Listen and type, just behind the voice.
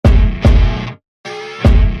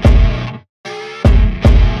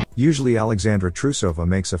Usually Alexandra Trusova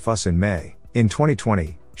makes a fuss in May. In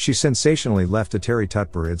 2020, she sensationally left Eteri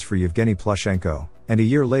Tutberidze for Yevgeny Plushenko, and a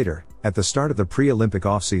year later, at the start of the pre-Olympic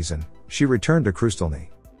off-season, she returned to Krustelny.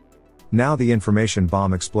 Now the information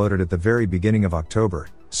bomb exploded at the very beginning of October,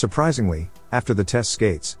 surprisingly, after the test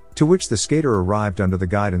skates, to which the skater arrived under the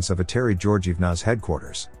guidance of Eteri Georgievna's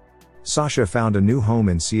headquarters. Sasha found a new home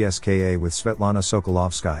in CSKA with Svetlana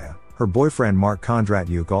Sokolovskaya. Her boyfriend Mark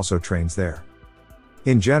Kondratyuk also trains there.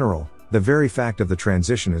 In general, the very fact of the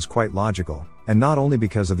transition is quite logical, and not only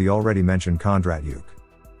because of the already mentioned Kondratyuk.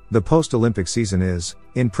 The post-Olympic season is,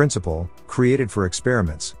 in principle, created for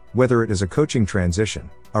experiments, whether it is a coaching transition,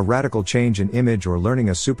 a radical change in image, or learning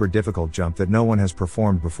a super difficult jump that no one has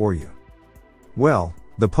performed before you. Well,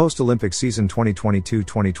 the post-Olympic season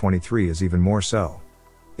 2022-2023 is even more so.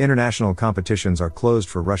 International competitions are closed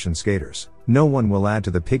for Russian skaters. No one will add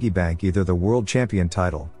to the piggy bank either the world champion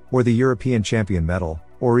title, or the European champion medal,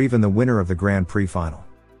 or even the winner of the Grand Prix final.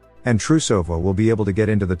 And Trusova will be able to get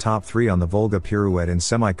into the top 3 on the Volga pirouette in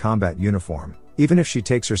semi-combat uniform, even if she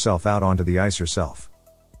takes herself out onto the ice herself.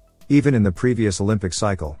 Even in the previous Olympic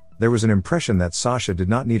cycle, there was an impression that Sasha did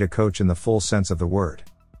not need a coach in the full sense of the word.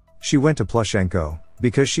 She went to Plushenko,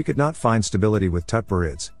 because she could not find stability with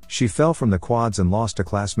Tutberidze. She fell from the quads and lost to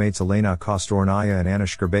classmates Elena Kostornaya and Anna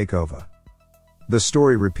Shcherbakova. The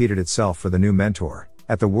story repeated itself for the new mentor.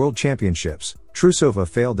 At the World Championships, Trusova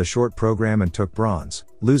failed the short program and took bronze,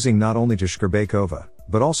 losing not only to Shcherbakova,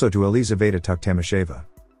 but also to Elizaveta Tuktamasheva.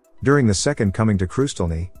 During the second coming to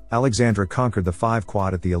Krustelny, Alexandra conquered the 5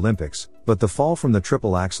 quad at the Olympics, but the fall from the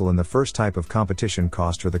triple axel in the first type of competition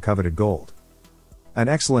cost her the coveted gold. An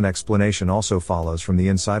excellent explanation also follows from the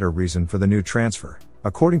insider reason for the new transfer.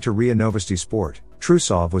 According to RIA Novosti Sport,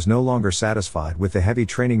 Trusova was no longer satisfied with the heavy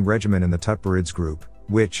training regimen in the Tutberidze group,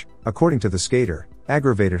 which, according to the skater,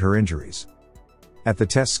 aggravated her injuries. At the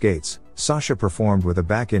test skates, Sasha performed with a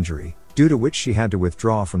back injury, due to which she had to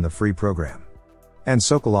withdraw from the free program. And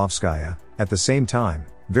Sokolovskaya, at the same time,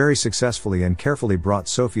 very successfully and carefully brought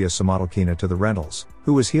Sofia Samotilkina to the rentals,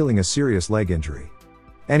 who was healing a serious leg injury.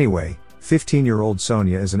 Anyway, 15-year-old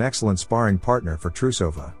Sonia is an excellent sparring partner for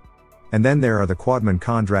Trusova. And then there are the quadmen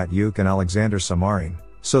Kondratyuk and Alexander Samarin,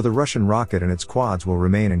 so the Russian rocket and its quads will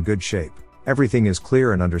remain in good shape. Everything is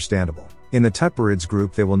clear and understandable. In the Tutberidze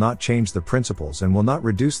group they will not change the principles and will not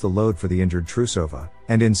reduce the load for the injured Trusova,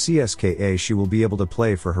 and in CSKA she will be able to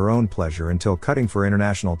play for her own pleasure until cutting for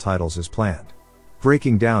international titles is planned.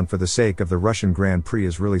 Breaking down for the sake of the Russian Grand Prix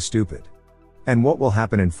is really stupid. And what will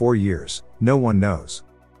happen in 4 years, no one knows.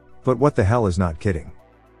 But what the hell is not kidding?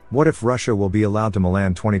 What if Russia will be allowed to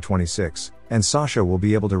Milan 2026, and Sasha will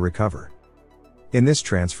be able to recover? In this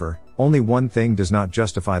transfer, only one thing does not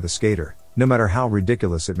justify the skater, no matter how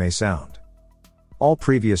ridiculous it may sound. All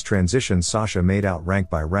previous transitions Sasha made out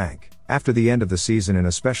rank by rank, after the end of the season in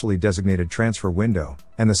a specially designated transfer window,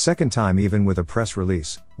 and the second time even with a press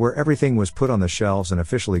release, where everything was put on the shelves and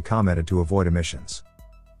officially commented to avoid omissions.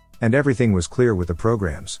 And everything was clear with the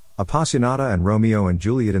programs. Appassionata and Romeo and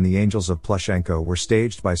Juliet and the Angels of Plushenko were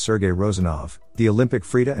staged by Sergei Rozanov, the Olympic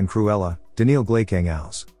Frida and Cruella, Daniil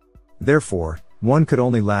Glaykang-Aus. Therefore, one could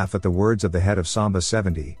only laugh at the words of the head of Samba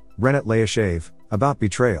 70, Renat Layashev, about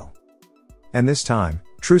betrayal. And this time,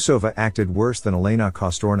 Trusova acted worse than Elena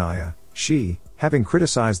Kostornaya. She, having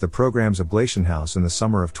criticized the programs of Glacienhaus in the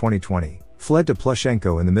summer of 2020, fled to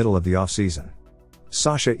Plushenko in the middle of the off-season.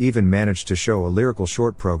 Sasha even managed to show a lyrical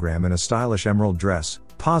short program in a stylish emerald dress,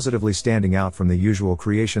 positively standing out from the usual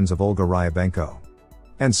creations of Olga Ryabenko.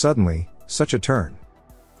 And suddenly, such a turn.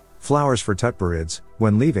 Flowers for Tutberidze,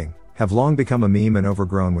 when leaving, have long become a meme and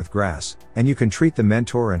overgrown with grass, and you can treat the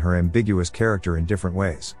mentor and her ambiguous character in different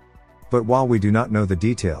ways. But while we do not know the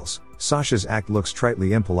details, Sasha's act looks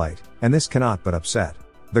tritely impolite, and this cannot but upset.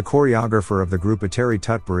 The choreographer of the group Eteri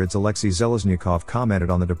Tutberidze Alexei Zeleznyakov commented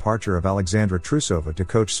on the departure of Alexandra Trusova to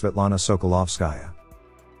coach Svetlana Sokolovskaya.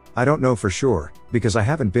 I don't know for sure, because I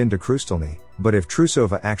haven't been to Krustelny, but if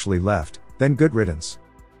Trusova actually left, then good riddance.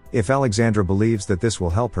 If Alexandra believes that this will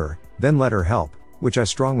help her, then let her help, which I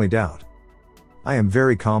strongly doubt. I am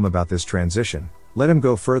very calm about this transition. Let him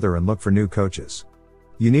go further and look for new coaches.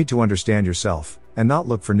 You need to understand yourself, and not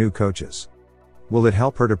look for new coaches. Will it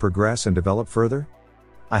help her to progress and develop further?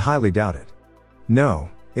 I highly doubt it. No,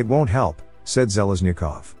 it won't help, said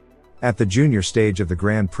Zeleznyakov. At the junior stage of the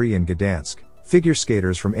Grand Prix in Gdansk, figure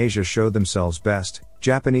skaters from Asia showed themselves best,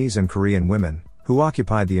 Japanese and Korean women, who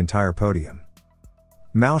occupied the entire podium.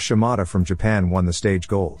 Mao Shimada from Japan won the stage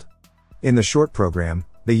gold. In the short program,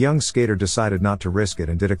 the young skater decided not to risk it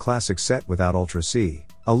and did a classic set without Ultra C,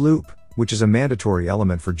 a loop, which is a mandatory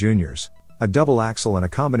element for juniors, a double axel and a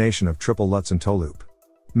combination of triple Lutz and toe loop.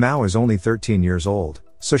 Mao is only 13 years old,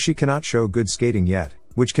 so she cannot show good skating yet,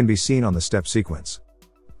 which can be seen on the step sequence.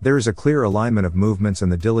 There is a clear alignment of movements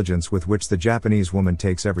and the diligence with which the Japanese woman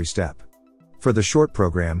takes every step. For the short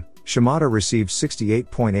program, Shimada received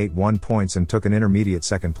 68.81 points and took an intermediate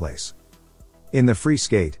second place. In the free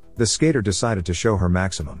skate, the skater decided to show her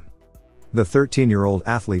maximum. The 13-year-old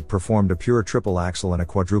athlete performed a pure triple axel and a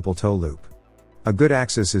quadruple toe loop. A good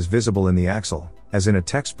axis is visible in the axle, as in a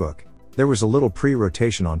textbook. There was a little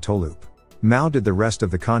pre-rotation on toe loop. Mao did the rest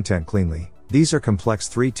of the content cleanly. These are complex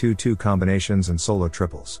 3-2-2 combinations and solo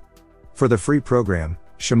triples. For the free program,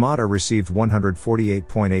 Shimada received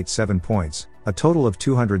 148.87 points, a total of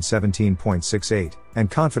 217.68,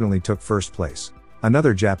 and confidently took first place.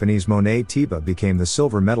 Another Japanese Monet Tiba became the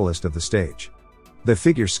silver medalist of the stage. The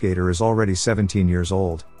figure skater is already 17 years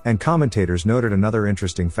old, and commentators noted another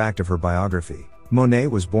interesting fact of her biography. Monet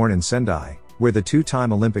was born in Sendai, where the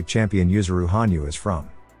two-time Olympic champion Yuzuru Hanyu is from.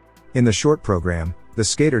 In the short program, the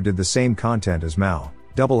skater did the same content as Mao,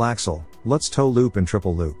 double axel, Lutz toe loop and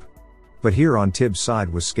triple loop. But here on Tib's side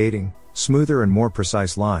was skating, smoother and more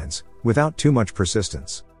precise lines, without too much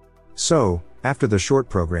persistence. So, after the short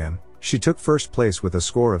program, she took first place with a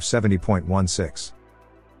score of 70.16.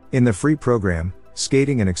 In the free program,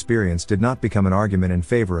 skating and experience did not become an argument in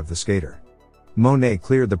favor of the skater. Monet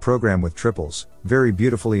cleared the program with triples, very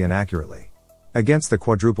beautifully and accurately. Against the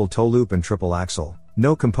quadruple toe loop and triple axel,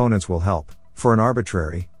 no components will help. For an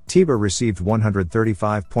arbitrary, Tiba received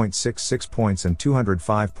 135.66 points and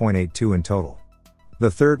 205.82 in total.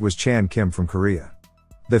 The third was Chan Kim from Korea.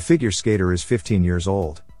 The figure skater is 15 years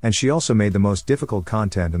old, and she also made the most difficult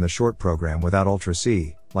content in the short program without Ultra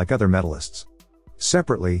C, like other medalists.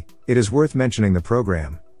 Separately, it is worth mentioning the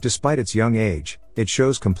program. Despite its young age, it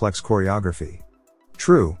shows complex choreography.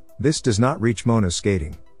 True, this does not reach Mona's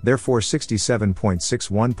skating, therefore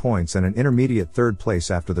 67.61 points and an intermediate third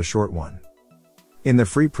place after the short one. In the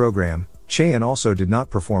free program, Cheon also did not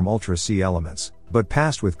perform Ultra C elements, but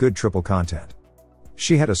passed with good triple content.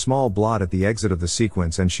 She had a small blot at the exit of the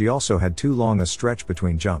sequence and she also had too long a stretch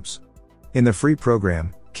between jumps. In the free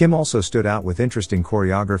program, Kim also stood out with interesting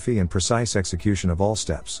choreography and precise execution of all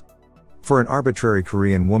steps. For an arbitrary,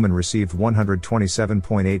 Korean woman received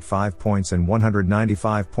 127.85 points and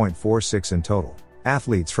 195.46 in total.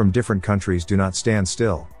 Athletes from different countries do not stand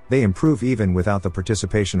still, they improve even without the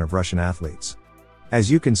participation of Russian athletes. As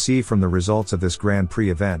you can see from the results of this Grand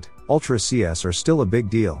Prix event, Ultra CS are still a big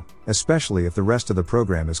deal, especially if the rest of the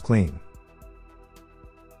program is clean.